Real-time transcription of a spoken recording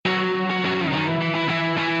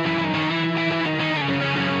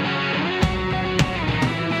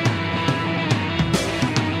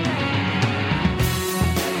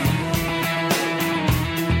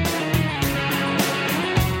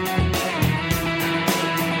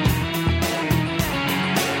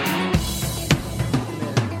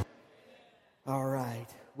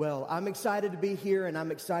I'm excited to be here, and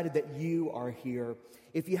I'm excited that you are here.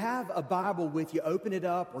 If you have a Bible with you, open it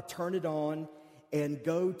up or turn it on and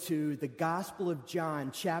go to the Gospel of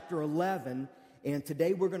John, chapter 11. And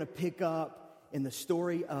today we're going to pick up in the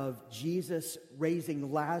story of Jesus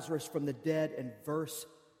raising Lazarus from the dead in verse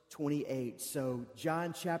 28. So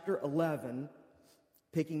John chapter 11,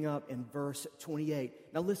 picking up in verse 28.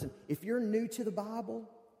 Now listen, if you're new to the Bible,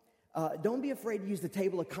 don't be afraid to use the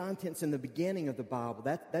table of contents in the beginning of the Bible.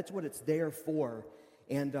 That's what it's there for.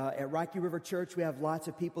 And at Rocky River Church, we have lots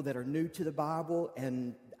of people that are new to the Bible,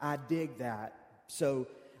 and I dig that. So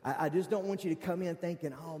I just don't want you to come in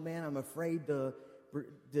thinking, oh man, I'm afraid to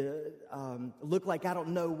look like I don't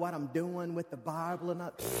know what I'm doing with the Bible. And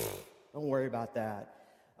don't worry about that.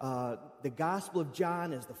 The Gospel of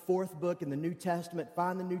John is the fourth book in the New Testament.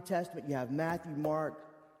 Find the New Testament. You have Matthew, Mark,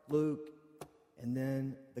 Luke, and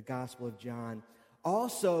then the Gospel of John.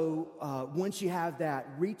 Also, once you have that,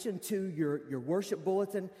 reach into your worship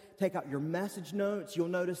bulletin, take out your message notes. You'll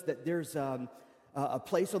notice that there's a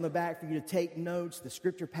place on the back for you to take notes. The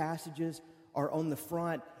scripture passages are on the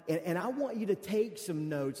front. And I want you to take some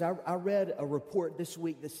notes. I read a report this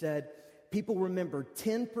week that said people remember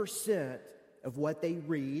 10% of what they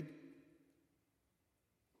read.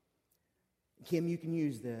 Kim, you can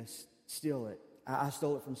use this. Steal it. I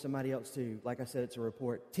stole it from somebody else too. Like I said, it's a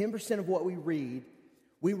report. 10% of what we read,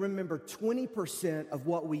 we remember 20% of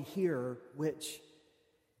what we hear, which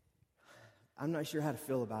I'm not sure how to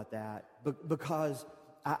feel about that. Because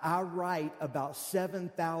I write about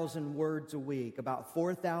 7,000 words a week, about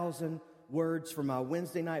 4,000 words for my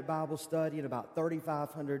Wednesday night Bible study, and about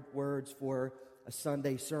 3,500 words for a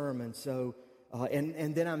Sunday sermon. So,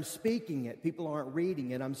 and then I'm speaking it. People aren't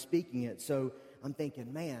reading it. I'm speaking it. So I'm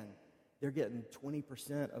thinking, man, they're getting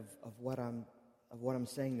 20% of what I'm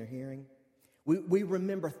saying they're hearing. We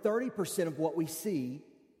remember 30% of what we see,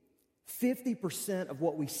 50% of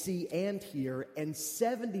what we see and hear, and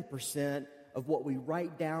 70% of what we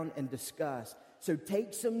write down and discuss. So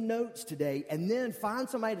take some notes today, and then find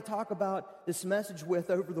somebody to talk about this message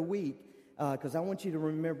with over the week, because I want you to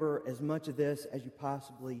remember as much of this as you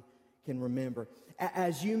possibly can remember.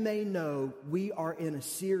 As you may know, we are in a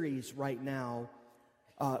series right now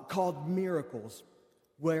called Miracles,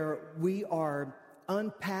 where we are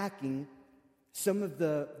unpacking some of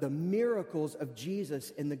the miracles of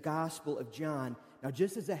Jesus in the Gospel of John. Now,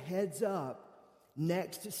 just as a heads up,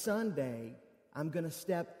 next Sunday, I'm going to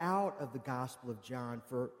step out of the Gospel of John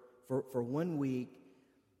for 1 week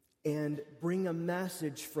and bring a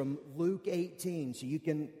message from Luke 18. So you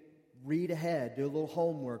can read ahead, do a little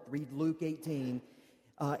homework, read Luke 18.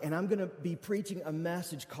 And I'm going to be preaching a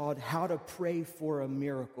message called How to Pray for a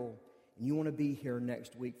Miracle. And you want to be here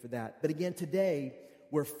next week for that. But again, today,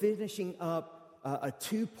 we're finishing up a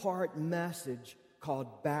two-part message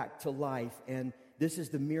called Back to Life. And this is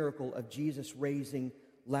the miracle of Jesus raising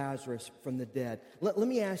Lazarus from the dead. Let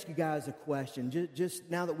me ask you guys a question. Just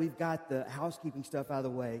now that we've got the housekeeping stuff out of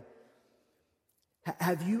the way,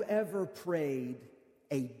 have you ever prayed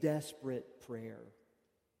a desperate prayer?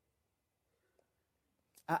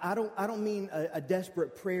 I don't mean a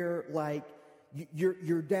desperate prayer like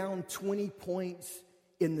you're down 20 points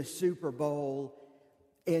in the Super Bowl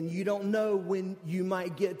and you don't know when you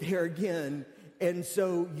might get there again. And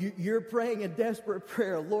so you're praying a desperate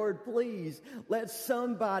prayer. Lord, please let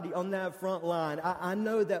somebody on that front line. I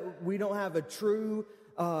know that we don't have a true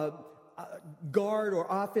guard or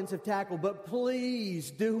offensive tackle, but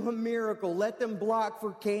please do a miracle. Let them block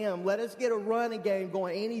for Cam. Let us get a running game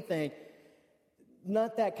going, anything.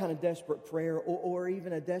 Not that kind of desperate prayer, or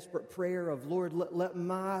even a desperate prayer of, Lord, let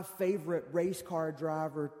my favorite race car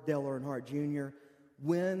driver, Dale Earnhardt Jr.,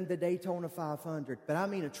 win the Daytona 500. But I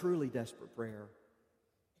mean a truly desperate prayer.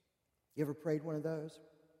 You ever prayed one of those?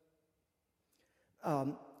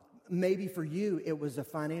 Maybe for you, it was a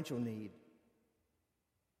financial need.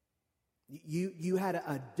 You had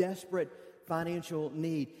a desperate financial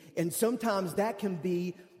need. And sometimes that can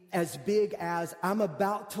be as big as, I'm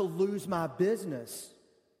about to lose my business.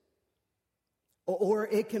 Or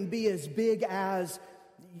it can be as big as,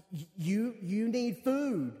 you need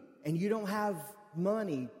food and you don't have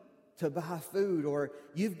money to buy food. Or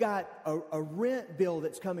you've got a rent bill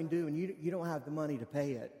that's coming due and you don't have the money to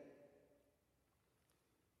pay it.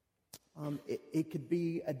 It could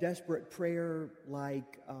be a desperate prayer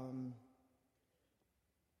like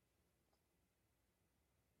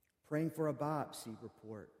praying for a biopsy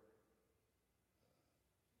report.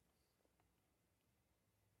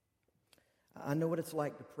 I know what it's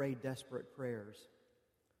like to pray desperate prayers.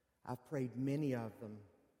 I've prayed many of them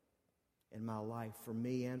in my life, for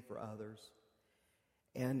me and for others.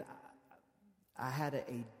 And I had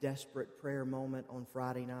a desperate prayer moment on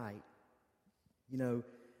Friday night.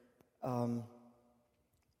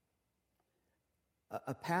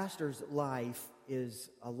 A pastor's life is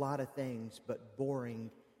a lot of things, but boring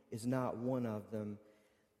is not one of them.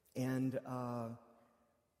 And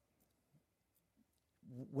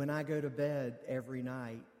when I go to bed every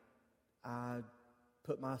night, I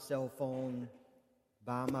put my cell phone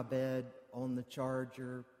by my bed on the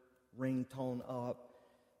charger, ringtone up,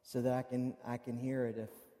 so that I can hear it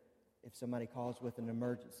if somebody calls with an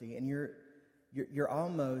emergency. And you're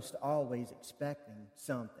almost always expecting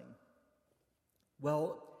something.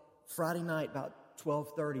 Well, Friday night about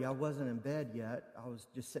 12:30, I wasn't in bed yet. I was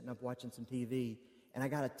just sitting up watching some TV, and I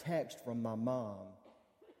got a text from my mom.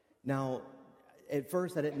 Now, at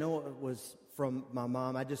first, I didn't know it was from my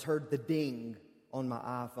mom. I just heard the ding on my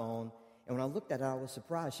iPhone, and when I looked at it, I was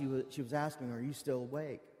surprised. She was asking, "Are you still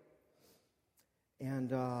awake?"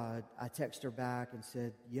 And I texted her back and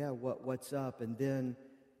said, "Yeah, what's up?" And then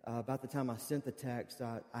about the time I sent the text,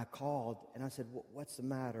 I called, and I said, "What's the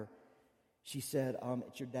matter?" She said,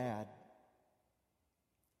 "It's your dad.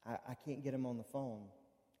 I can't get him on the phone."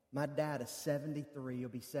 My dad is 73. He'll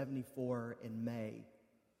be 74 in May.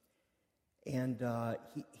 And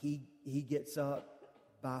he gets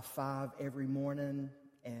up by 5 every morning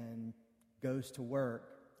and goes to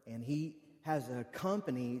work. And he has a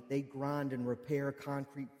company. They grind and repair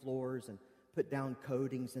concrete floors and put down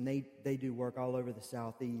coatings, and they do work all over the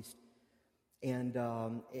Southeast. And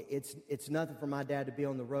it's nothing for my dad to be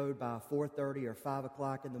on the road by 4:30 or 5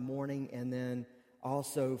 o'clock in the morning, and then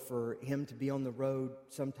also for him to be on the road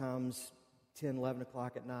sometimes 10, 11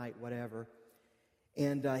 o'clock at night, whatever.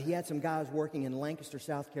 And he had some guys working in Lancaster,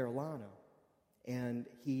 South Carolina, and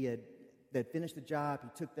they'd finished the job. He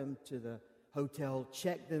took them to the hotel,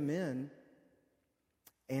 checked them in,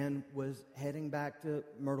 and was heading back to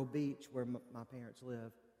Myrtle Beach, where my parents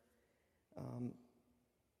live,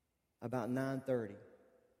 about 9:30.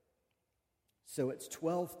 So it's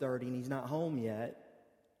 12:30, and he's not home yet,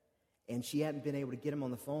 and she hadn't been able to get him on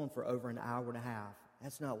the phone for over an hour and a half.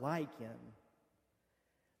 That's not like him.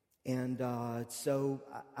 And so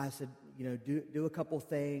I said, do a couple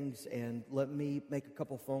things and let me make a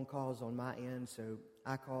couple phone calls on my end. So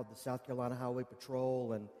I called the South Carolina Highway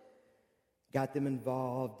Patrol and got them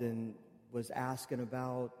involved and was asking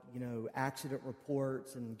about, accident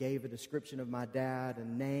reports, and gave a description of my dad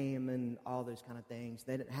and name and all those kind of things.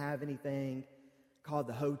 They didn't have anything. Called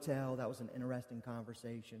the hotel. That was an interesting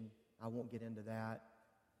conversation. I won't get into that.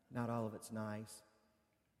 Not all of it's nice.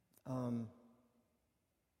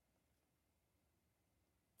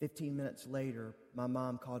 15 minutes later, my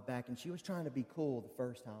mom called back, and she was trying to be cool the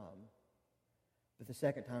first time. But the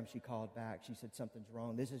second time she called back, she said, "Something's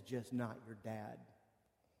wrong. This is just not your dad."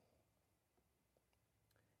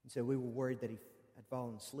 And so we were worried that he had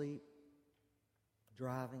fallen asleep,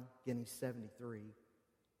 driving. Again, he's 73.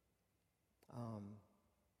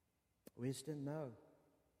 We just didn't know.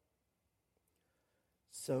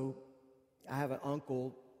 So I have an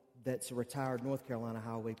uncle that's a retired North Carolina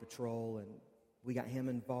Highway Patrol, and we got him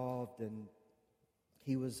involved, and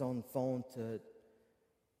he was on the phone to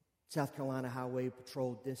South Carolina Highway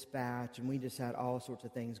Patrol dispatch, and we just had all sorts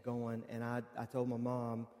of things going. And I told my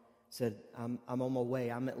mom, said, I'm on my way.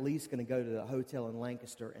 I'm at least going to go to the hotel in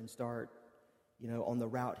Lancaster and start, on the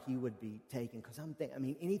route he would be taking. Because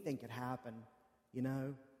anything could happen,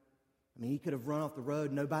 he could have run off the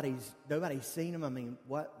road. Nobody's seen him.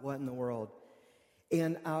 What in the world?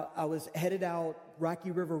 And I was headed out Rocky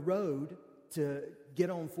River Road to get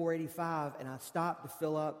on 485, and I stopped to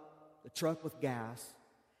fill up the truck with gas.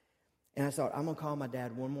 And I thought, I'm going to call my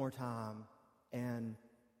dad one more time. And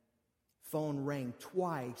phone rang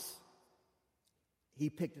twice. He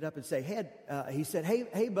picked it up and said, he said,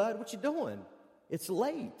 hey, bud, what you doing? It's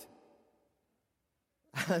late.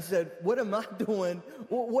 I said, what am I doing?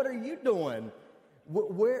 What are you doing?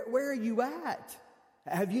 Where are you at?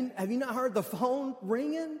 Have you not heard the phone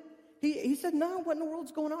ringing? He said, no, what in the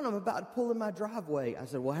world's going on? I'm about to pull in my driveway. I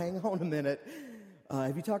said, well, hang on a minute.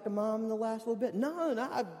 Have you talked to Mom in the last little bit? No,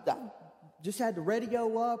 I just had the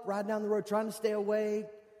radio up, riding down the road, trying to stay awake,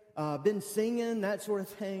 been singing, that sort of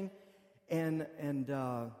thing. And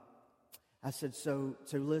I said, so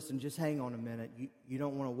listen, just hang on a minute. You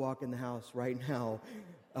don't want to walk in the house right now.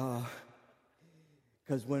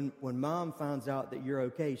 Because when Mom finds out that you're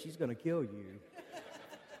okay, she's going to kill you.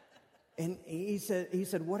 And he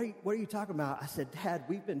said, what are you talking about? I said, Dad,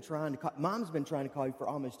 Mom's been trying to call you for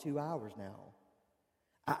almost 2 hours now.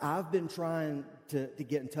 I've been trying to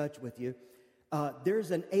get in touch with you.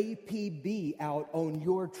 There's an APB out on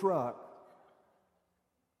your truck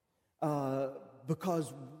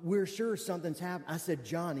because we're sure something's happened. I said,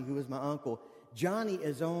 Johnny, who was my uncle, Johnny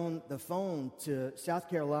is on the phone to South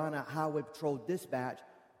Carolina Highway Patrol Dispatch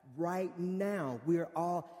right now. We're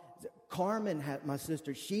all, Carmen, my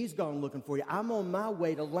sister, she's gone looking for you. I'm on my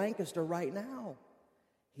way to Lancaster right now.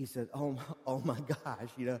 He said, oh my gosh,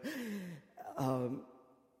 it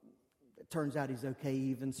turns out he's okay. He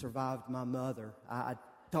even survived my mother. I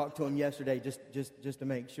talked to him yesterday just to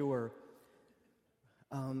make sure.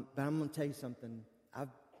 But I'm going to tell you something.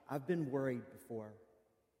 I've been worried before.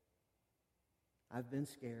 I've been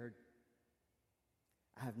scared.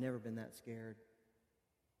 I have never been that scared.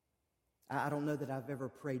 I don't know that I've ever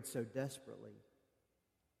prayed so desperately.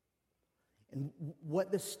 And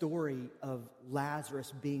what the story of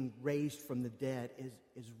Lazarus being raised from the dead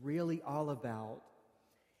is really all about,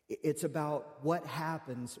 it's about what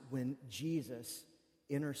happens when Jesus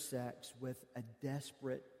intersects with a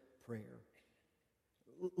desperate prayer.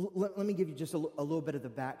 Let me give you just a little bit of the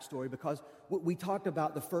backstory, because we talked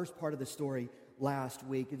about the first part of the story last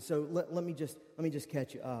week, and so let me just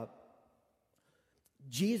catch you up.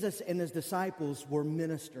 Jesus and his disciples were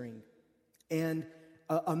ministering, and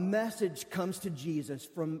a message comes to Jesus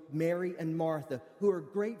from Mary and Martha, who are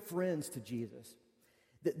great friends to Jesus.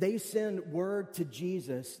 They send word to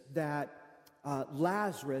Jesus that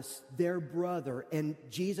Lazarus, their brother, and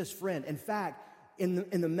Jesus' friend. In fact,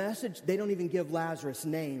 in the message, they don't even give Lazarus'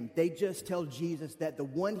 name. They just tell Jesus that the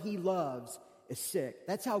one he loves is sick.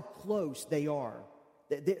 That's how close they are.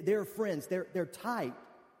 They're friends. They're tight.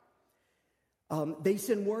 They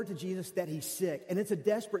send word to Jesus that he's sick, and it's a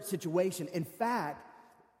desperate situation. In fact,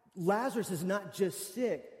 Lazarus is not just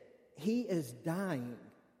sick, he is dying.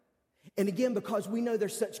 And again, because we know they're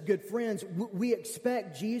such good friends, we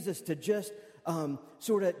expect Jesus to just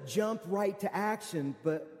sort of jump right to action,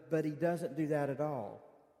 but he doesn't do that at all.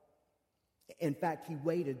 In fact, he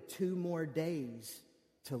waited 2 more days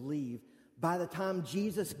to leave. By the time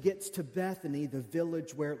Jesus gets to Bethany, the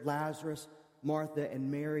village where Lazarus, Martha,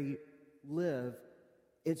 and Mary live,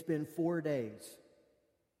 it's been 4 days.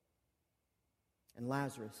 And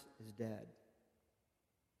Lazarus is dead.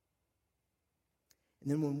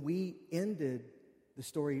 And then when we ended the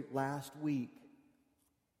story last week,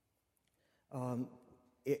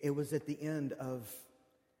 it was at the end of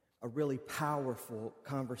a really powerful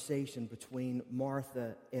conversation between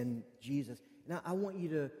Martha and Jesus. Now, I want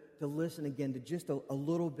you to listen again to just a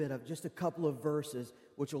little bit of, just a couple of verses,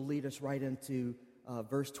 which will lead us right into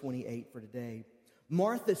verse 28 for today.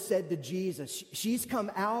 Martha said to Jesus, she's come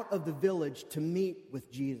out of the village to meet with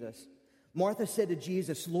Jesus. Martha said to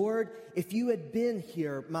Jesus, Lord, if you had been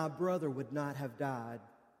here, my brother would not have died.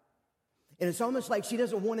 And it's almost like she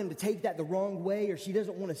doesn't want him to take that the wrong way, or she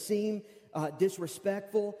doesn't want to seem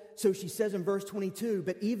disrespectful. So she says in verse 22,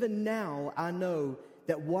 but even now I know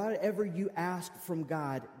that whatever you ask from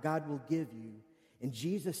God, God will give you. And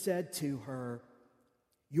Jesus said to her,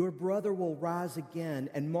 your brother will rise again.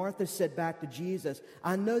 And Martha said back to Jesus,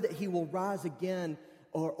 I know that he will rise again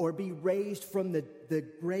or be raised from the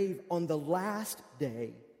grave on the last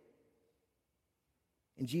day.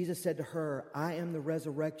 And Jesus said to her, I am the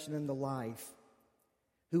resurrection and the life.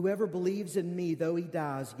 Whoever believes in me, though he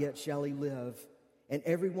dies, yet shall he live. And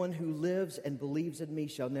everyone who lives and believes in me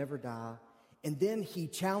shall never die. And then he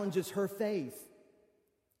challenges her faith.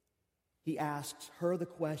 He asks her the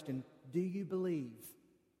question, do you believe?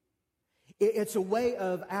 It's a way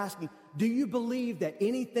of asking, do you believe that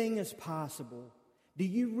anything is possible? Do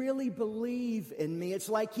you really believe in me? It's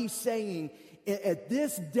like he's saying, at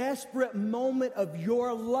this desperate moment of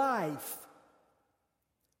your life,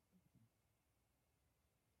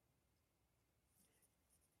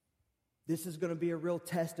 this is going to be a real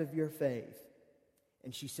test of your faith.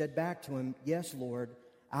 And she said back to him, yes, Lord,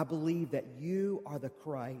 I believe that you are the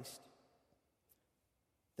Christ,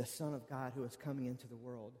 the Son of God who is coming into the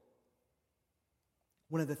world.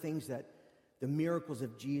 One of the things that the miracles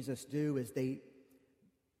of Jesus do is they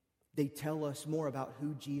tell us more about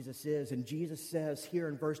who Jesus is. And Jesus says here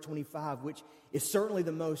in verse 25, which is certainly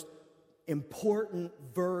the most important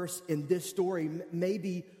verse in this story,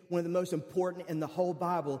 maybe one of the most important in the whole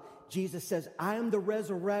Bible. Jesus says, I am the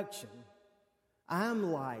resurrection. I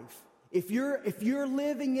am life. If you're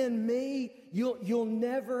living in me, you'll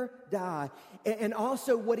never die. And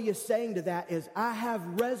also what he is saying to that is, I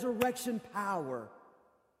have resurrection power.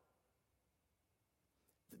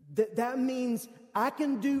 That means I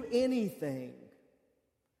can do anything.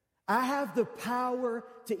 I have the power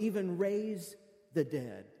to even raise the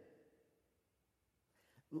dead.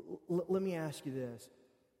 Let me ask you this.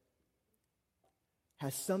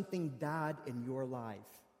 Has something died in your life?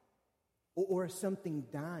 Or is something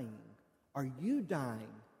dying? Are you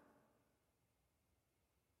dying?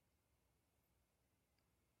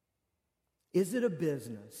 Is it a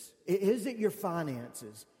business? Is it your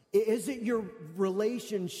finances? Is it your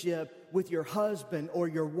relationship with your husband or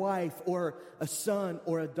your wife or a son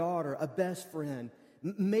or a daughter, a best friend?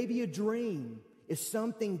 Maybe a dream. Is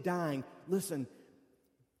something dying? Listen,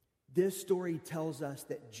 this story tells us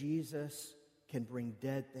that Jesus can bring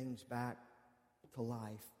dead things back to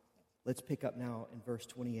life. Let's pick up now in verse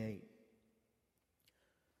 28.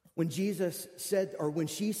 When Jesus said, or when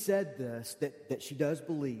she said this, that she does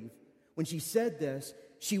believe, when she said this,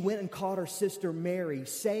 she went and called her sister Mary,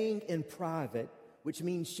 saying in private, which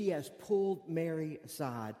means she has pulled Mary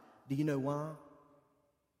aside. Do you know why?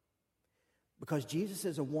 Because Jesus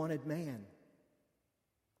is a wanted man.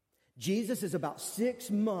 Jesus is about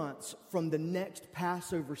 6 months from the next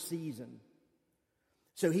Passover season.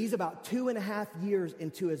 So he's about 2.5 years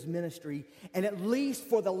into his ministry, and at least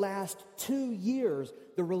for the last 2 years,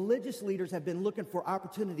 the religious leaders have been looking for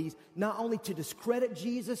opportunities not only to discredit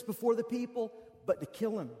Jesus before the people, but to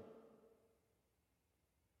kill him.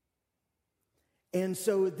 And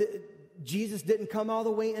so Jesus didn't come all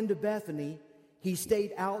the way into Bethany. He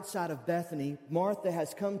stayed outside of Bethany. Martha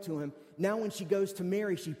has come to him. Now when she goes to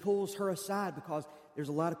Mary, she pulls her aside because there's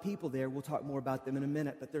a lot of people there. We'll talk more about them in a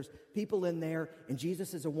minute. But there's people in there, and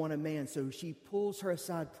Jesus is a wanted man. So she pulls her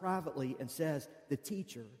aside privately and says, the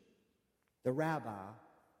teacher, the rabbi,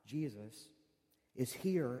 Jesus, is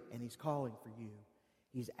here, and he's calling for you.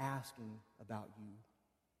 He's asking about you.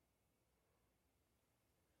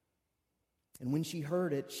 And when she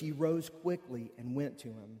heard it, she rose quickly and went to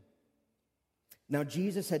him. Now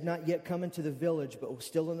Jesus had not yet come into the village, but was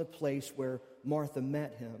still in the place where Martha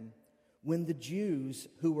met him. When the Jews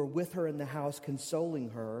who were with her in the house consoling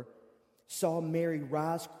her saw Mary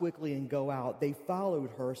rise quickly and go out, they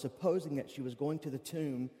followed her, supposing that she was going to the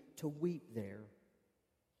tomb to weep there.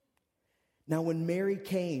 Now when Mary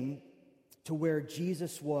came to where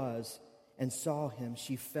Jesus was and saw him,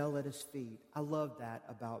 she fell at his feet. I love that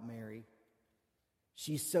about Mary.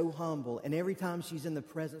 She's so humble, and every time she's in the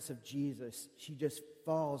presence of Jesus, she just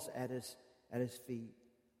falls at his feet.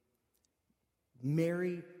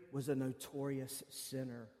 Mary was a notorious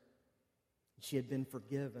sinner. She had been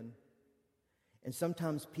forgiven. And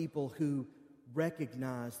sometimes people who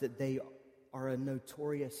recognize that they are a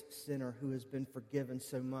notorious sinner who has been forgiven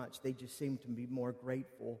so much, they just seem to be more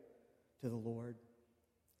grateful to the Lord.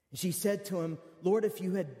 And she said to him, Lord, if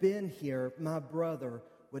you had been here, my brother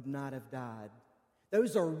would not have died.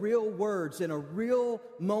 Those are real words in a real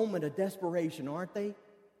moment of desperation, aren't they?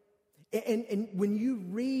 And when you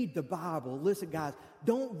read the Bible, listen, guys,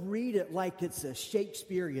 don't read it like it's a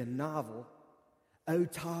Shakespearean novel. O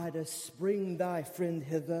Titus, bring thy friend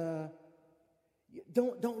hither.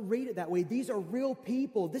 Don't read it that way. These are real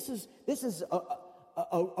people. This is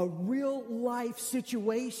a real life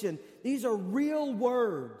situation. These are real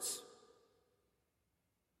words.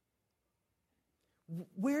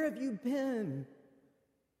 Where have you been?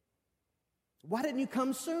 Why didn't you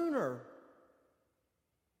come sooner?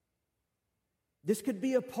 This could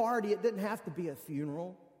be a party. It didn't have to be a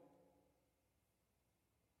funeral.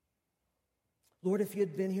 Lord, if you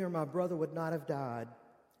had been here, my brother would not have died.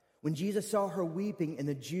 When Jesus saw her weeping and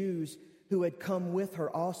the Jews who had come with her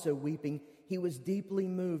also weeping, he was deeply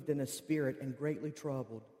moved in his spirit and greatly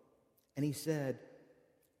troubled. And he said,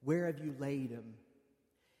 where have you laid him?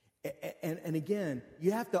 And again,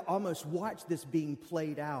 you have to almost watch this being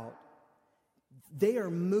played out. They are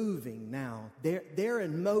moving now. They're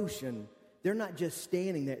in motion. They're not just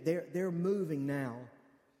standing there. They're moving now.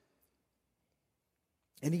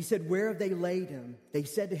 And he said, where have they laid him? They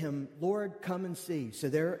said to him, Lord, come and see. So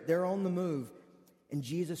they're on the move. And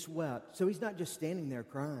Jesus wept. So he's not just standing there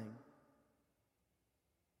crying.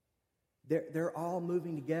 They're all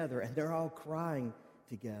moving together, and they're all crying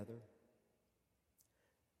together.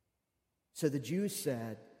 So the Jews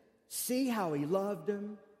said, see how he loved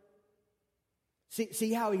him?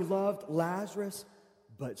 See how he loved Lazarus?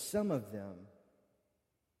 But some of them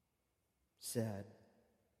said,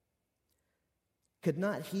 could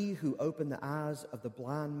not he who opened the eyes of the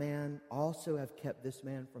blind man also have kept this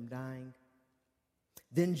man from dying?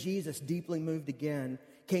 Then Jesus, deeply moved again,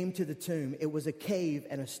 came to the tomb. It was a cave,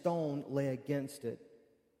 and a stone lay against it.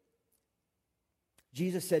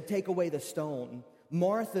 Jesus said, take away the stone.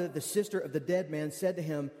 Martha, the sister of the dead man, said to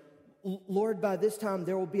him, Lord, by this time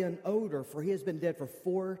there will be an odor, for he has been dead for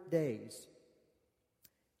 4 days.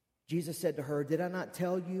 Jesus said to her, did I not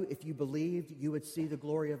tell you if you believed you would see the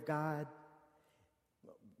glory of God?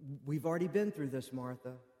 We've already been through this,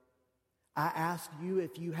 Martha. I asked you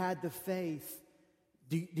if you had the faith.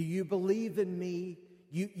 Do you believe in me?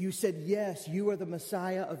 You said, yes, you are the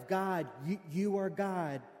Messiah of God. You are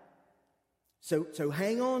God. So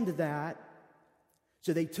hang on to that.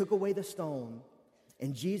 So they took away the stone,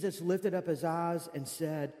 and Jesus lifted up his eyes and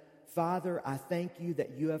said, Father, I thank you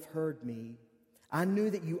that you have heard me. I knew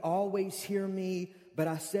that you always hear me, but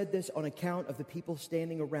I said this on account of the people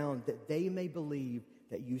standing around, that they may believe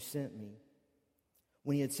that you sent me.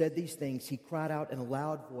 When he had said these things, he cried out in a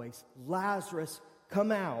loud voice, Lazarus,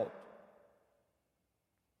 come out.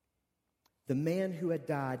 The man who had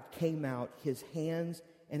died came out, his hands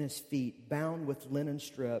and his feet bound with linen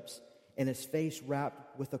strips, and his face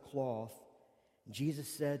wrapped with a cloth. Jesus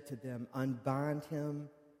said to them, unbind him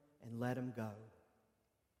and let him go.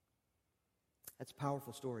 That's a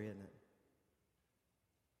powerful story, isn't it?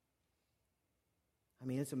 I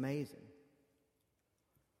mean, it's amazing.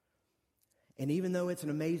 And even though it's an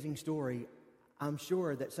amazing story, I'm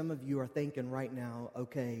sure that some of you are thinking right now,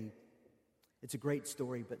 okay, it's a great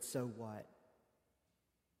story, but so what?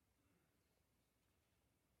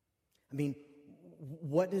 I mean,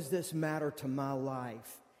 what does this matter to my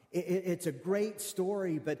life? It's a great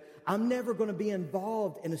story, but I'm never going to be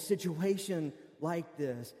involved in a situation like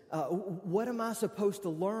this. What am I supposed to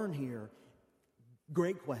learn here?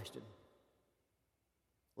 Great question.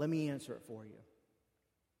 Let me answer it for you.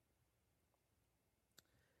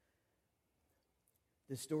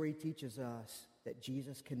 This story teaches us that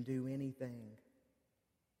Jesus can do anything.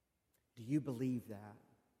 Do you believe that?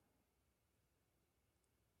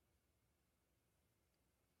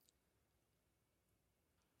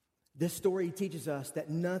 This story teaches us that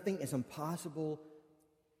nothing is impossible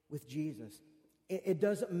with Jesus. It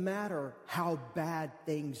doesn't matter how bad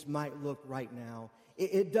things might look right now.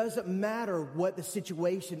 It doesn't matter what the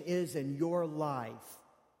situation is in your life.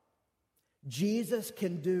 Jesus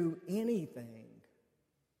can do anything.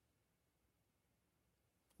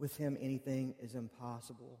 With him, anything is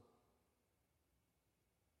impossible.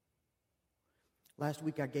 Last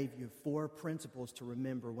week, I gave you 4 principles to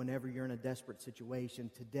remember whenever you're in a desperate situation.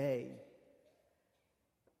 Today,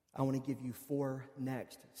 I want to give you 4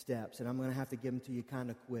 next steps, and I'm going to have to give them to you kind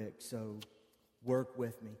of quick, so work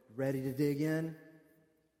with me. Ready to dig in?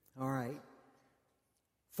 All right.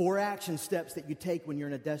 4 action steps that you take when you're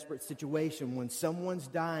in a desperate situation, when someone's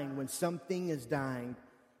dying, when something is dying,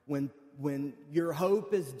 when your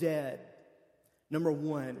hope is dead. Number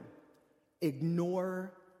 1,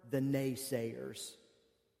 ignore the naysayers.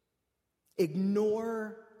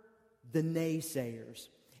 Ignore the naysayers.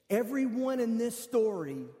 Everyone in this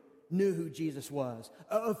story knew who Jesus was.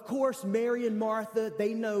 Of course, Mary and Martha,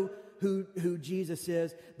 they know who Jesus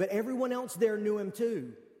is, but everyone else there knew him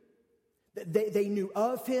too. They knew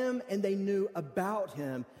of him and they knew about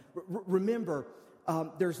him. Remember,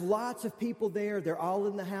 there's lots of people there. They're all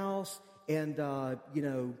in the house and,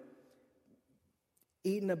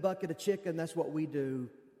 eating a bucket of chicken. That's what we do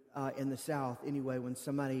in the South anyway. When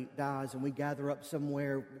somebody dies and we gather up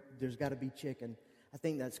somewhere, there's got to be chicken. I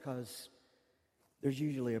think that's because there's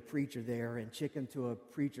usually a preacher there, and chicken to a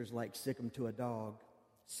preacher's like sick'em to a dog.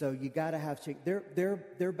 So you got to have chicken.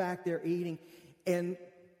 They're back there eating, and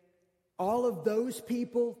all of those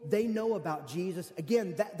people, they know about Jesus.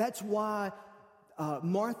 Again, that's why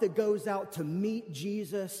Martha goes out to meet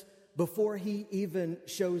Jesus before he even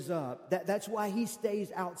shows up. That's why he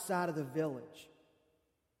stays outside of the village.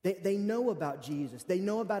 They know about Jesus. They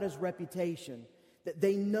know about his reputation.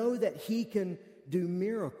 They know that he can do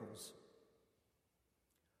miracles.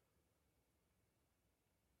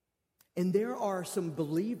 And there are some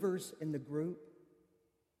believers in the group,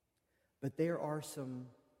 but there are some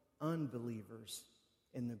unbelievers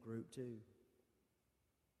in the group too.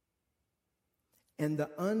 And the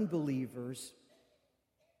unbelievers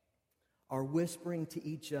are whispering to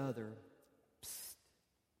each other, "Psst,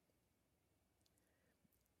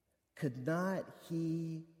 could not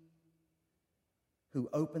he who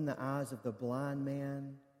opened the eyes of the blind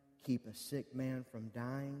man keep a sick man from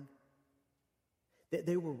dying?"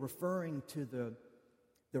 They were referring to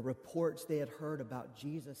the reports they had heard about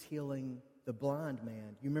Jesus healing the blind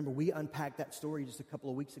man. You remember we unpacked that story just a couple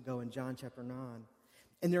of weeks ago in John chapter 9.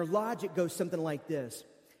 And their logic goes something like this.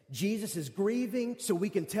 Jesus is grieving, so we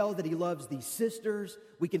can tell that he loves these sisters.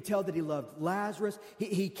 We can tell that he loved Lazarus.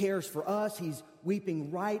 He cares for us. He's weeping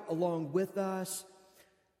right along with us.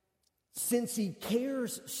 Since he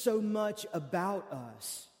cares so much about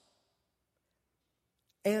us,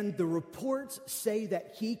 and the reports say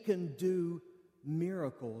that he can do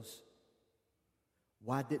miracles,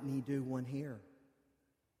 why didn't he do one here?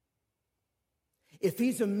 If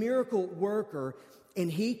he's a miracle worker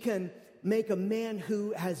and he can make a man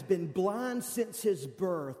who has been blind since his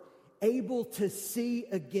birth able to see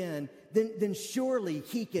again, then surely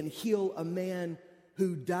he can heal a man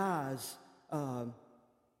who dies,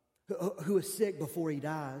 who is sick before he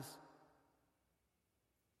dies.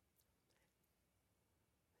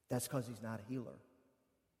 That's because he's not a healer.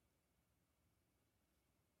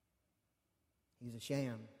 He's a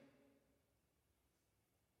sham.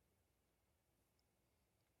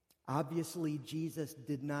 Obviously, Jesus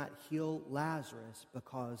did not heal Lazarus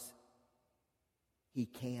because he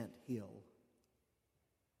can't heal.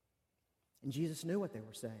 And Jesus knew what they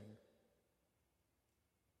were saying.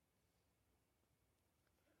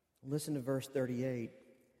 Listen to verse 38.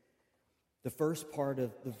 The first part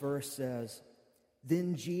of the verse says,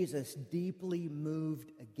 "Then Jesus, deeply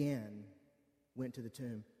moved again, went to the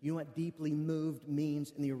tomb." You know what deeply moved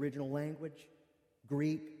means in the original language?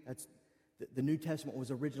 Greek. That's the New Testament was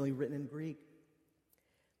originally written in Greek.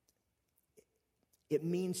 It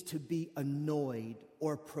means to be annoyed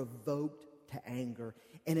or provoked to anger.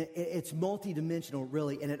 And it's multidimensional,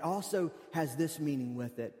 really. And it also has this meaning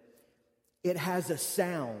with it. It has a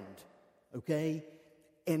sound, okay?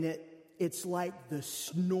 And it's like the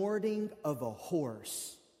snorting of a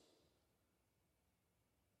horse.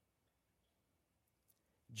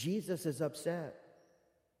 Jesus is upset.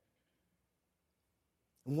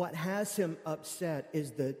 And what has him upset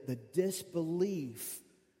is the disbelief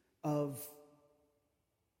of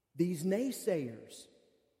these naysayers.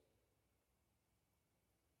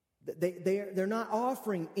 They're not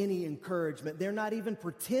offering any encouragement. They're not even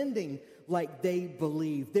pretending like they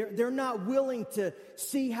believe. They're not willing to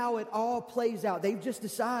see how it all plays out. They've just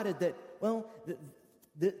decided that, well,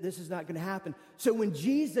 this is not going to happen. So when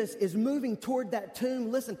Jesus is moving toward that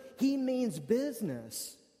tomb, listen, he means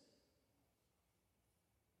business.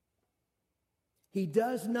 He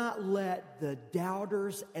does not let the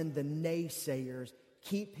doubters and the naysayers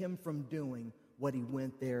keep him from doing what he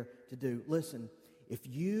went there to do. Listen, if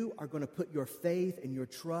you are going to put your faith and your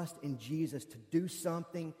trust in Jesus to do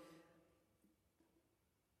something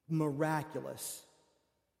miraculous,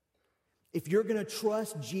 if you're going to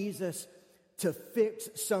trust Jesus to fix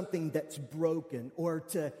something that's broken or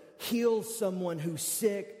to heal someone who's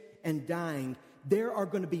sick and dying, there are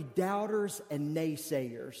going to be doubters and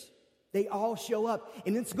naysayers. They all show up,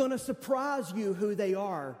 and it's going to surprise you who they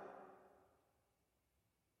are.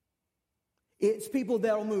 It's people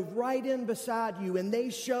that will move right in beside you, and they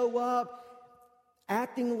show up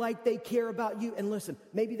acting like they care about you. And listen,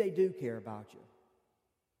 maybe they do care about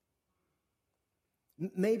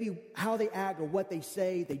you. Maybe how they act or what they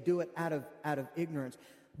say, they do it out of ignorance.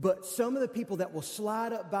 But some of the people that will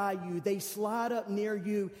slide up by you, they slide up near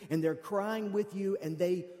you, and they're crying with you, and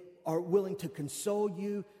they are willing to console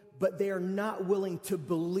you, but they are not willing to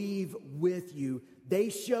believe with you. They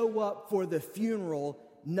show up for the funeral,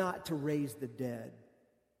 not to raise the dead.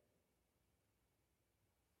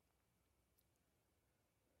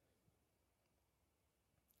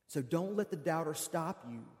 So don't let the doubter stop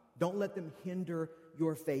you. Don't let them hinder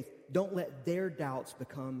your faith. Don't let their doubts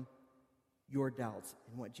become your doubts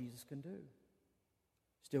in what Jesus can do.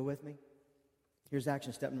 Still with me? Here's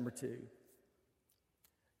action step number 2.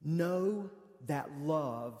 Know that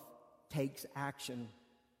love takes action.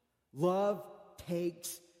 Love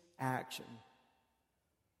takes action.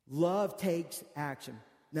 Love takes action.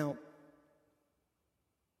 Now,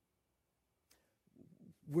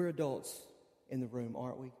 we're adults in the room,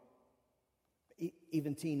 aren't we?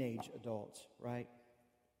 Even teenage adults, right?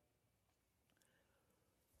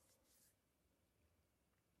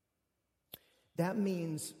 That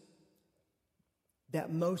means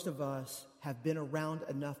that most of us have been around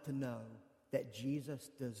enough to know that Jesus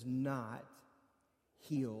does not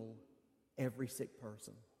heal every sick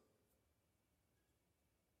person.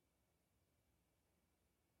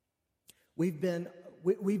 We've been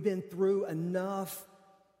through enough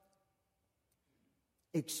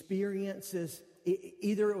experiences.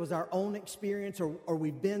 Either it was our own experience or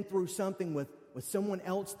we've been through something with someone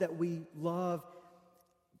else that we love.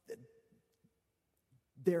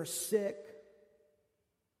 They're sick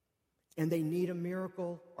and they need a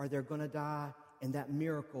miracle or they're going to die, and that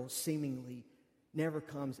miracle seemingly never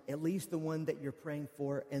comes, at least the one that you're praying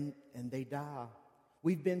for, and they die.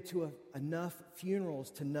 We've been to enough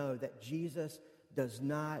funerals to know that Jesus does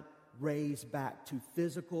not raise back to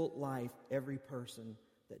physical life every person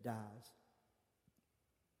that dies.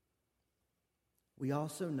 We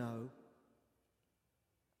also know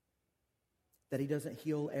that he doesn't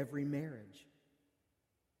heal every marriage.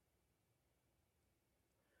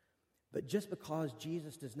 But just because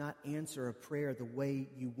Jesus does not answer a prayer the way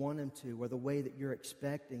you want him to or the way that you're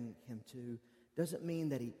expecting him to, doesn't mean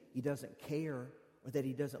that he doesn't care or that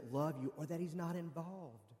he doesn't love you or that he's not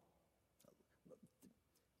involved.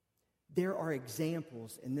 There are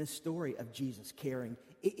examples in this story of Jesus caring.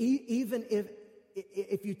 Even if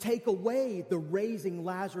if you take away the raising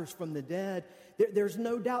Lazarus from the dead, there's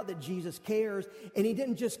no doubt that Jesus cares. And he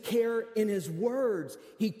didn't just care in his words.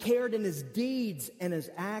 He cared in his deeds and his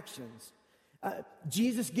actions.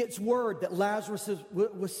 Jesus gets word that Lazarus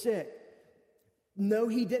was sick. No,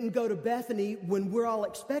 he didn't go to Bethany when we're all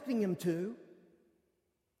expecting him to.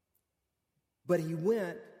 But he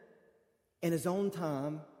went in his own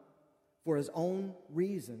time for his own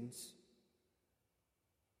reasons.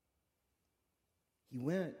 He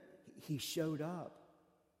went, he showed up.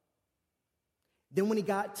 Then when he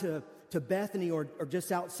got to Bethany or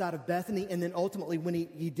just outside of Bethany, and then ultimately when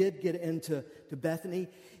he did get into Bethany,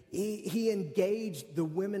 he engaged the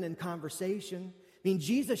women in conversation. I mean,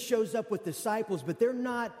 Jesus shows up with disciples, but they're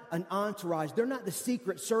not an entourage. They're not the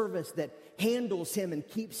secret service that handles him and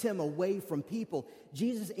keeps him away from people.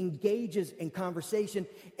 Jesus engages in conversation.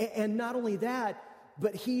 And not only that,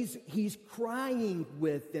 but he's crying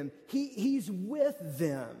with them. He's with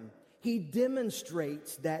them. He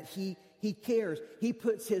demonstrates that he cares. He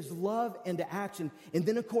puts his love into action. And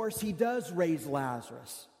then, of course, he does raise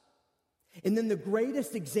Lazarus. And then the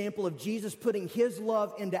greatest example of Jesus putting his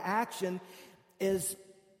love into action is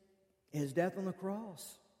his death on the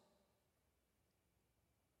cross.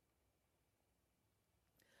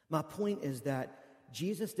 My point is that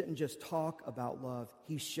Jesus didn't just talk about love,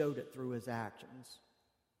 he showed it through his actions.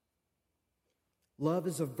 Love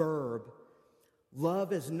is a verb.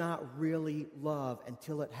 Love is not really love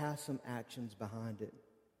until it has some actions behind it.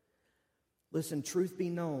 Listen, truth be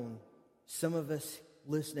known, some of us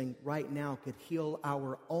listening right now could heal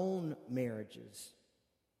our own marriages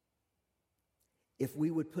if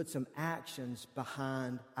we would put some actions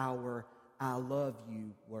behind our "I love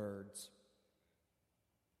you" words.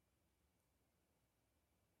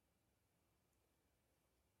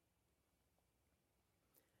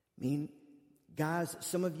 I mean, guys,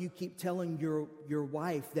 some of you keep telling your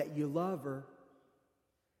wife that you love her,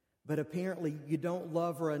 but apparently you don't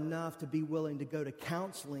love her enough to be willing to go to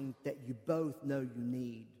counseling that you both know you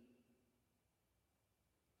need.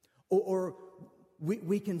 Or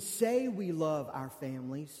we can say we love our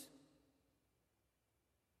families,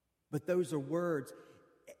 but those are words.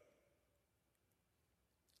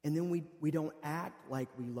 And then we don't act like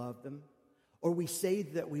we love them. Or we say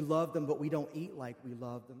that we love them, but we don't eat like we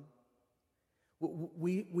love them.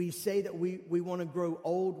 We say that we want to grow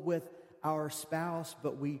old with our spouse,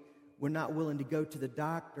 but we're not willing to go to the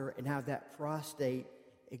doctor and have that prostate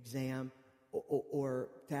exam or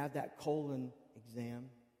to have that colon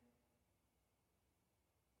exam.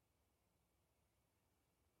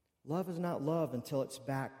 Love is not love until it's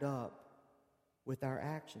backed up with our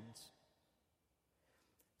actions.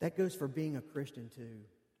 That goes for being a Christian too.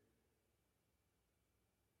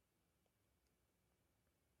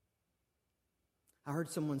 I heard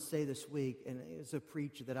someone say this week, and it's a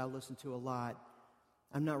preacher that I listen to a lot.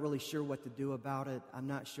 I'm not really sure what to do about it. I'm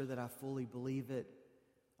not sure that I fully believe it,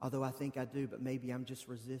 although I think I do, but maybe I'm just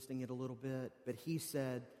resisting it a little bit. But he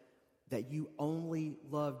said that you only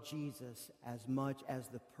love Jesus as much as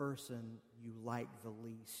the person you like the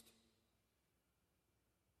least.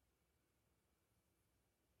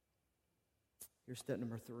 Here's step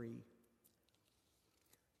number 3.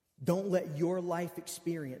 Don't let your life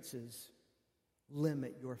experiences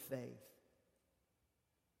limit your faith.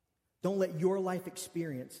 Don't let your life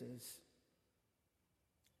experiences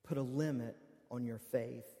put a limit on your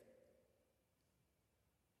faith.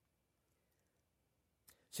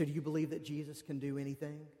 So do you believe that Jesus can do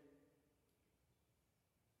anything?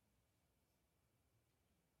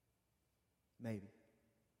 Maybe.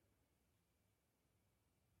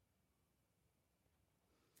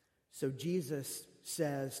 So Jesus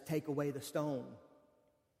says, take away the stone.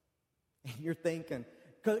 And you're thinking,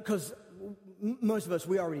 because most of us,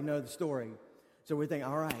 we already know the story. So we're thinking,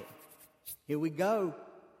 all right, here we go.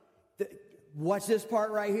 Watch this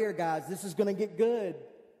part right here, guys. This is going to get good.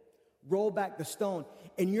 Roll back the stone.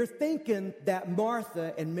 And you're thinking that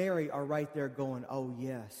Martha and Mary are right there going, oh,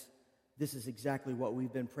 yes, this is exactly what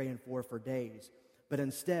we've been praying for days. But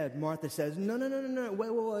instead, Martha says, no,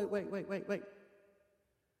 wait.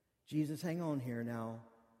 Jesus, hang on here now.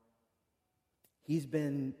 He's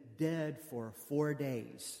been dead for 4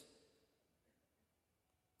 days.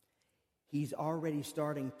 He's already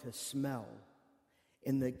starting to smell.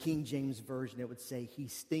 In the King James Version, it would say, he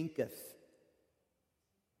stinketh.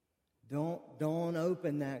 Don't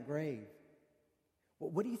open that grave. Well,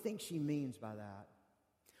 what do you think she means by that?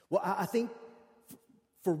 Well, I think,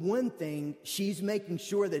 for one thing, she's making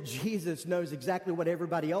sure that Jesus knows exactly what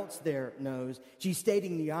everybody else there knows. She's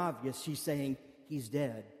stating the obvious. She's saying, he's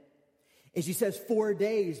dead. And she says 4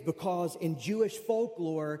 days because in Jewish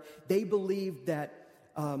folklore, they believed that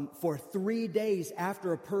for 3 days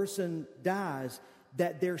after a person dies,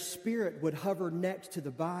 that their spirit would hover next to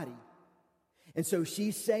the body. And so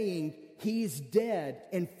she's saying he's dead.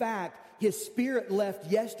 In fact, his spirit left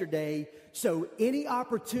yesterday, so any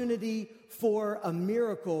opportunity for a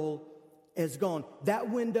miracle is gone. That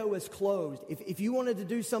window is closed. If you wanted to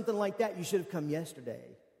do something like that, you should have come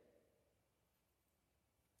yesterday.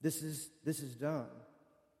 This is done.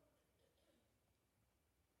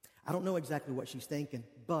 I don't know exactly what she's thinking,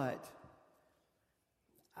 but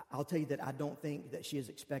I'll tell you that I don't think that she is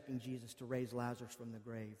expecting Jesus to raise Lazarus from the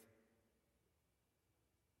grave.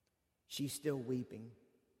 She's still weeping.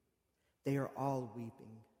 They are all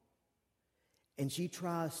weeping. And she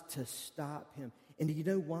tries to stop him. And do you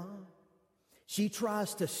know why? She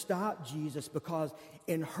tries to stop Jesus because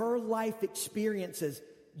in her life experiences,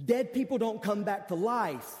 dead people don't come back to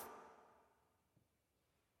life.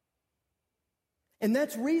 And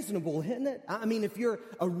that's reasonable, isn't it? I mean, if you're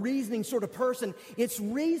a reasoning sort of person, it's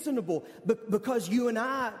reasonable. Because you and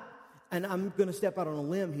I, and I'm going to step out on a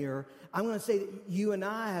limb here, I'm going to say that you and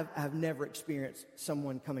I have never experienced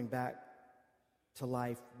someone coming back to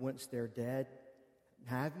life once they're dead.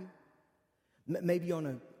 Have you? Maybe on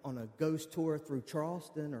a ghost tour through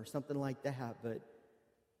Charleston or something like that, but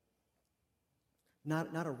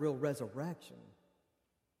not a real resurrection.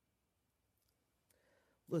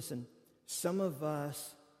 Listen, some of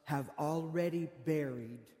us have already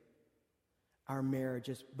buried our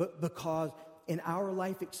marriages, but because in our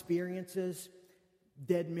life experiences,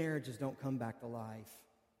 dead marriages don't come back to life.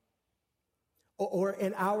 Or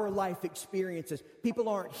in our life experiences, people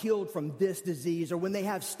aren't healed from this disease, or when they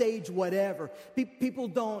have stage whatever, people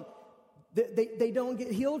don't, they don't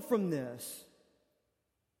get healed from this.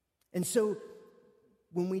 And so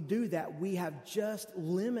when we do that, we have just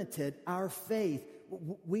limited our faith.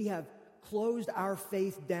 We have closed our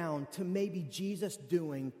faith down to maybe Jesus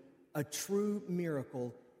doing a true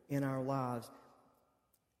miracle in our lives.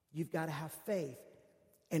 You've got to have faith.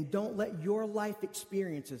 And don't let your life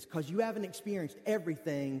experiences, because you haven't experienced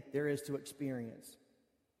everything there is to experience.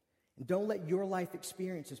 And don't let your life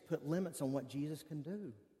experiences put limits on what Jesus can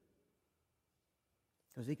do.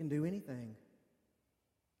 Because he can do anything.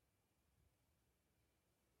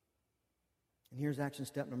 And here's action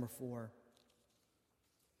step number 4.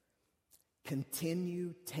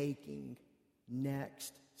 Continue taking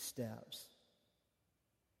next steps.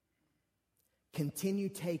 Continue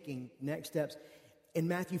taking next steps. In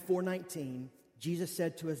Matthew 4:19, Jesus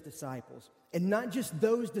said to his disciples, and not just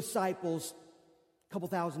those disciples a couple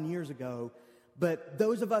thousand years ago, but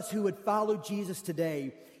those of us who would follow Jesus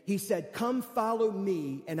today, he said, "Come follow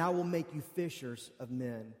me, and I will make you fishers of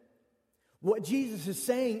men." What Jesus is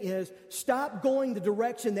saying is, stop going the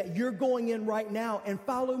direction that you're going in right now and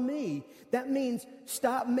follow me. That means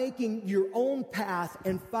stop making your own path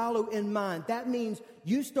and follow in mine. That means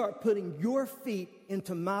you start putting your feet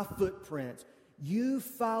into my footprints. You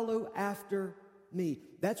follow after me.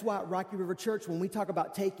 That's why at Rocky River Church, when we talk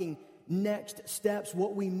about taking next steps,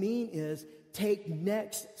 what we mean is take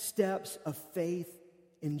next steps of faith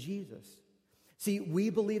in Jesus. See, we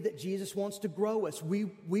believe that Jesus wants to grow us. We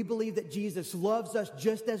believe that Jesus loves us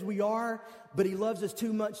just as we are, but he loves us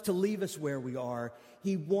too much to leave us where we are.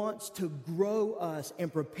 He wants to grow us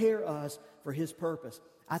and prepare us for his purpose.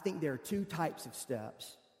 I think there are two types of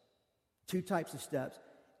steps.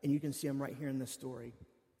 And you can see them right here in this story.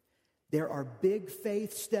 There are big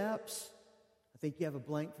faith steps. I think you have a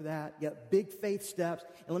blank for that. Yeah, big faith steps.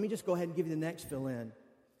 And let me just go ahead and give you the next fill in.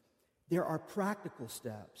 There are practical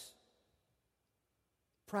steps.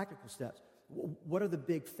 Practical steps. What are the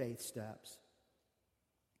big faith steps?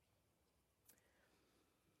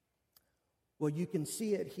 Well, you can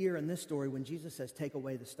see it here in this story when Jesus says, "Take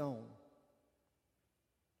away the stone."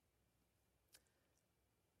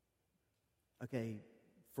 Okay,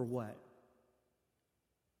 for what?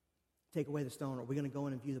 Take away the stone. Are we going to go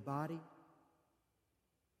in and view the body?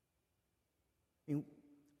 I mean,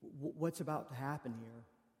 what's about to happen here?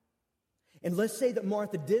 And let's say that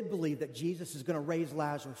Martha did believe that Jesus is going to raise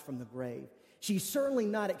Lazarus from the grave. She's certainly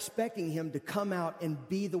not expecting him to come out and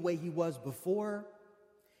be the way he was before.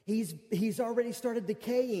 He's already started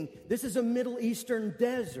decaying. This is a Middle Eastern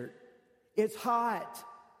desert. It's hot.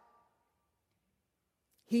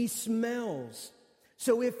 He smells.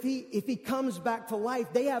 So if he comes back to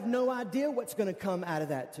life, they have no idea what's going to come out of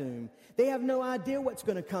that tomb. They have no idea what's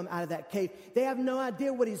going to come out of that cave. They have no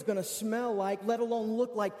idea what he's going to smell like, let alone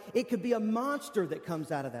look like. It could be a monster that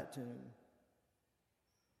comes out of that tomb.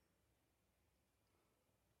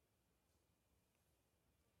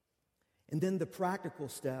 And then the practical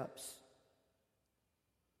steps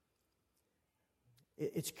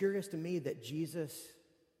It's curious to me that Jesus,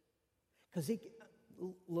 because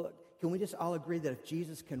look, can we just all agree that if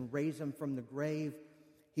Jesus can raise him from the grave,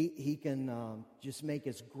 he can just make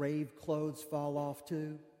his grave clothes fall off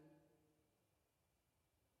too?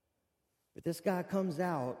 But this guy comes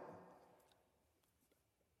out,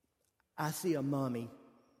 I see a mummy.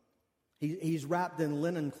 He's wrapped in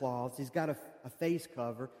linen cloths. He's got a face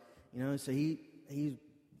cover, so he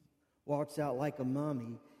walks out like a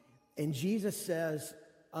mummy. And Jesus says,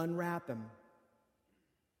 unwrap him.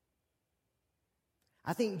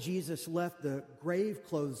 I think Jesus left the grave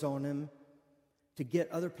clothes on him to get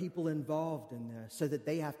other people involved in this so that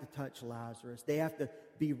they have to touch Lazarus. They have to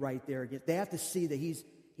be right there again. They have to see that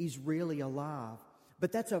he's really alive.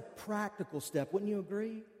 But that's a practical step. Wouldn't you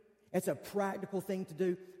agree? It's a practical thing to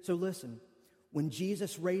do. So listen, when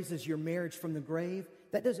Jesus raises your marriage from the grave,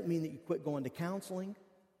 that doesn't mean that you quit going to counseling.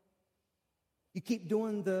 You keep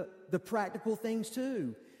doing the practical things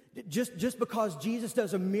too. Just because Jesus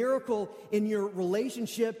does a miracle in your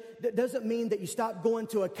relationship, that doesn't mean that you stop going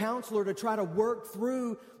to a counselor to try to work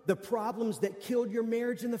through the problems that killed your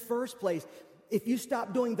marriage in the first place. If you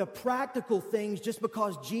stop doing the practical things just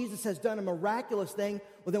because Jesus has done a miraculous thing,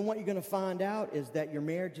 well, then what you're going to find out is that your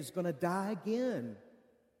marriage is going to die again.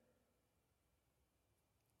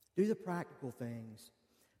 Do the practical things.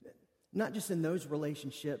 Not just in those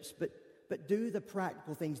relationships, but do the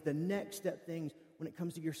practical things, the next step things when it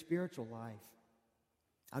comes to your spiritual life.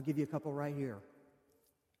 I'll give you a couple right here.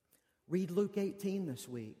 Read Luke 18 this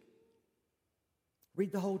week.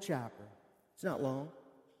 Read the whole chapter. It's not long.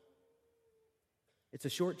 It's a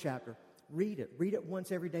short chapter. Read it. Read it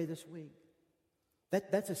once every day this week.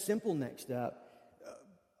 That's a simple next step.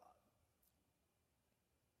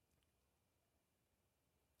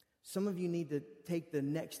 Some of you need to take the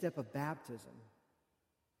next step of baptism.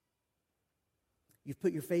 You've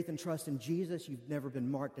put your faith and trust in Jesus. You've never been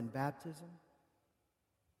marked in baptism.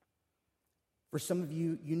 For some of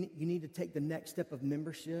you, you need to take the next step of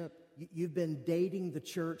membership. You've been dating the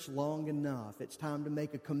church long enough. It's time to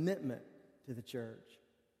make a commitment to the church.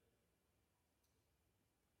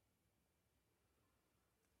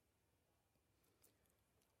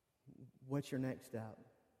 What's your next step?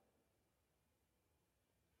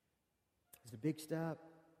 Is it a big step?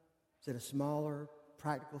 Is it a smaller,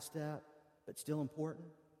 practical step, but still important?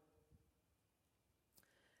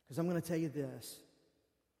 Because I'm going to tell you this.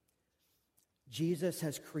 Jesus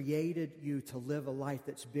has created you to live a life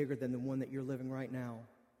that's bigger than the one that you're living right now.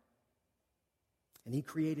 And He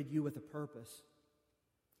created you with a purpose.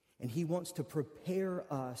 And He wants to prepare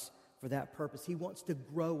us for that purpose. He wants to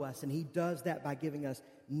grow us, and He does that by giving us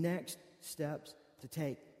next steps to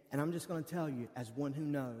take. And I'm just going to tell you, as one who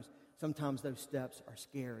knows, sometimes those steps are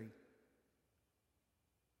scary.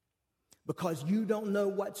 Because you don't know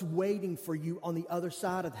what's waiting for you on the other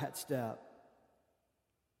side of that step.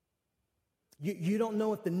 You don't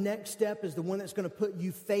know if the next step is the one that's going to put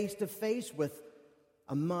you face to face with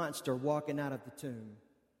a monster walking out of the tomb.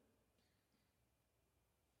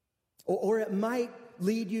 Or it might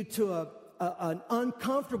lead you to an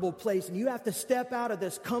uncomfortable place, and you have to step out of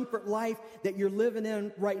this comfort life that you're living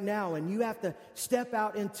in right now, and you have to step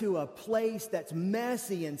out into a place that's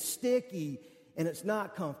messy and sticky, and it's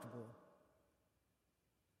not comfortable.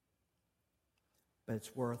 But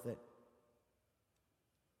it's worth it.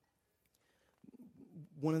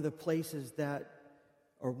 One of the places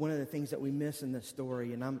one of the things that we miss in this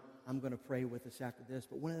story, and I'm going to pray with us after this,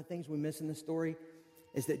 but one of the things we miss in this story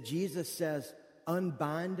is that Jesus says,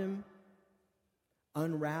 unbind him,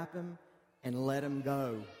 unwrap him, and let him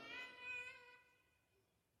go.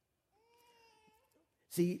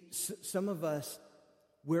 See, some of us,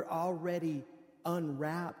 we're already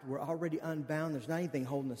unwrapped, we're already unbound, there's not anything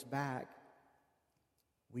holding us back.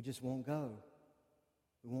 We just won't go.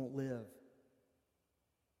 We won't live.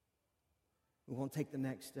 We won't take the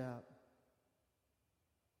next step.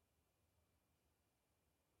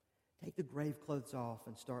 Take the grave clothes off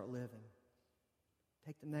and start living.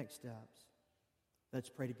 Take the next steps. Let's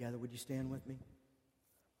pray together. Would you stand with me?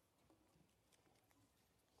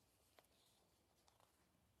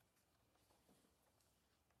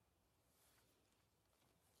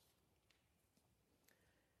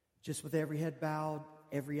 Just with every head bowed,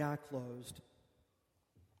 every eye closed.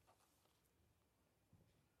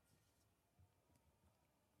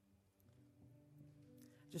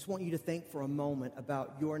 Just want you to think for a moment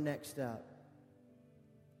about your next step.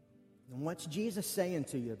 And what's Jesus saying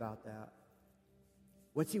to you about that?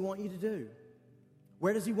 What's He want you to do?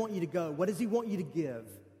 Where does He want you to go? What does He want you to give?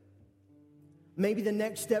 Maybe the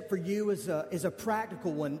next step for you is a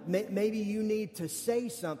practical one. Maybe you need to say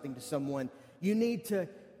something to someone. You need to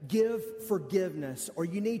give forgiveness, or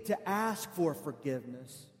you need to ask for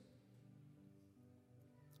forgiveness.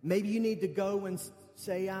 Maybe you need to go and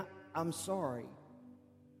say, I'm sorry.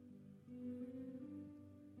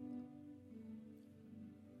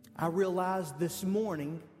 I realized this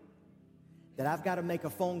morning that I've got to make a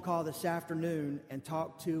phone call this afternoon and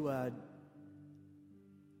talk to a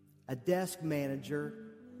desk manager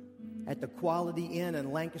at the Quality Inn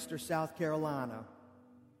in Lancaster, South Carolina.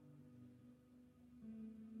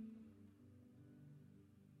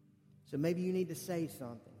 So maybe you need to say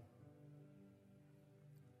something.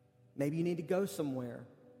 Maybe you need to go somewhere.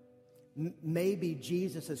 Maybe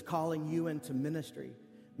Jesus is calling you into ministry.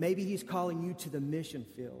 Maybe He's calling you to the mission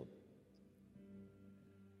field.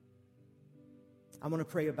 I'm going to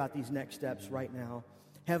pray about these next steps right now.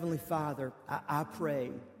 Heavenly Father, I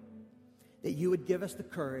pray that you would give us the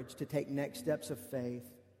courage to take next steps of faith,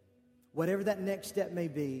 whatever that next step may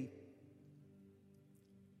be.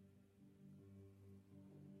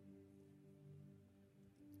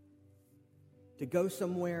 To go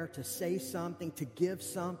somewhere, to say something, to give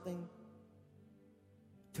something,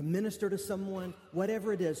 to minister to someone,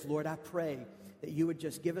 whatever it is, Lord, I pray that you would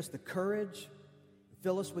just give us the courage,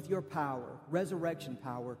 fill us with your power, resurrection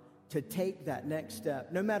power, to take that next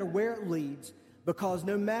step, no matter where it leads, because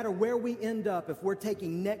no matter where we end up, if we're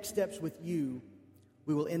taking next steps with you,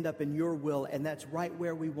 we will end up in your will, and that's right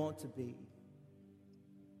where we want to be.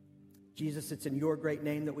 Jesus, it's in your great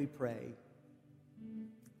name that we pray.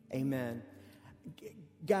 Amen.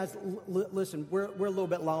 Guys, listen, we're a little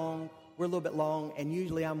bit long. We're a little bit long, and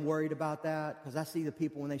usually I'm worried about that because I see the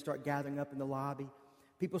people when they start gathering up in the lobby.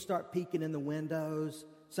 People start peeking in the windows.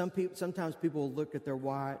 Sometimes people will look at their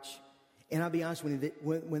watch. And I'll be honest,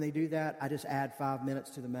 when they do that, I just add 5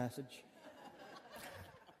 minutes to the message.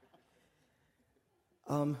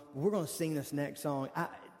 We're going to sing this next song.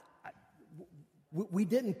 We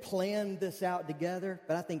didn't plan this out together,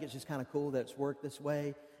 but I think it's just kind of cool that it's worked this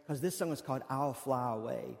way, because this song is called "I'll Fly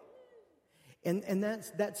Away," and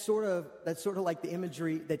that's sort of like the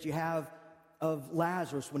imagery that you have of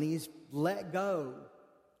Lazarus when he's let go.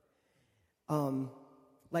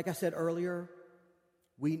 Like I said earlier,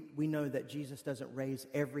 we know that Jesus doesn't raise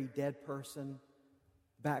every dead person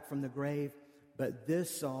back from the grave, but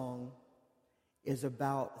this song is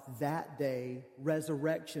about that day,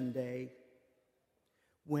 Resurrection Day,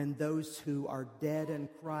 when those who are dead in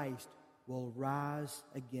Christ will rise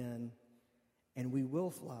again and we will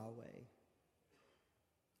fly away.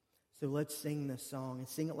 So let's sing this song and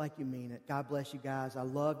sing it like you mean it. God bless you guys. I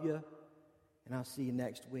love you, and I'll see you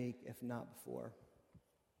next week, if not before.